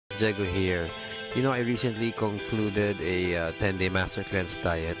Diego here. You know, I recently concluded a 10-day Master Cleanse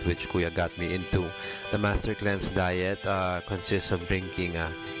diet, which Kuya got me into. The Master Cleanse diet consists of drinking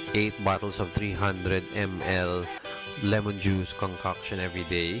 8 bottles of 300 ml lemon juice concoction every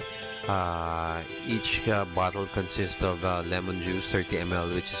day. Each bottle consists of lemon juice, 30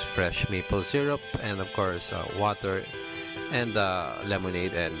 ml, which is fresh maple syrup, and of course, water, and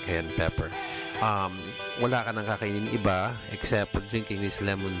lemonade and cayenne pepper. Wala ka nang kakainin iba except drinking this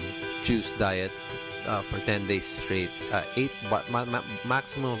lemon juice diet for 10 days straight.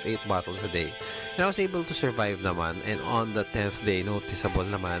 Maximum of 8 bottles a day. And I was able to survive naman, and on the 10th day, noticeable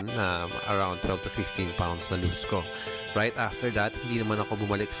naman around 12 to 15 pounds na lose ko. Right after that, hindi naman ako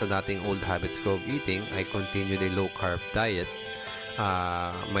bumalik sa dating old habits ko of eating. I continued a low-carb diet.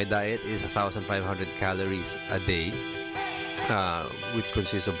 My diet is 1,500 calories a day, which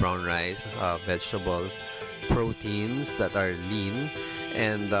consists of brown rice, vegetables, proteins that are lean,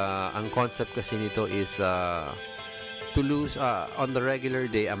 and ang concept kasi nito is to lose on the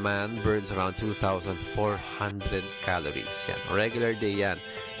regular day, a man burns around 2,400 calories. Yan, regular day yan,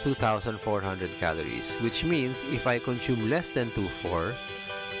 2,400 calories, which means if I consume less than 2,400,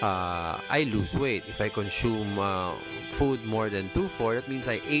 I lose weight. If I consume food more than 2,400, that means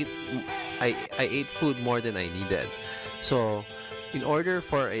I ate food more than I needed. So, in order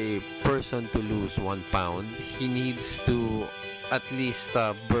for a person to lose 1 pound, he needs to at least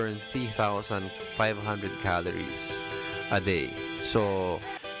burn 3,500 calories a day. So,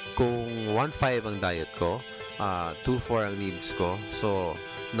 kung 1,500 ang diet ko, 2,400 ang needs ko, so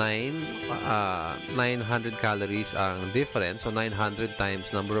 900 calories ang difference. So, 900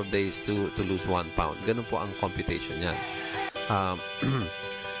 times number of days to lose 1 pound. Ganun po ang computation niyan.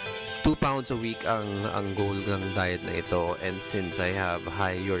 2 pounds a week ang goal ng diet na ito, and since I have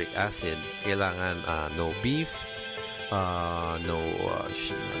high uric acid, kailangan no beef,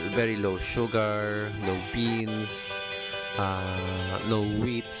 very low sugar, no beans, no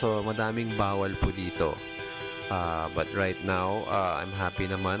wheat, so madaming bawal po dito. But right now, I'm happy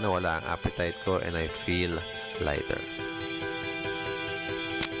naman na wala ang appetite ko and I feel lighter.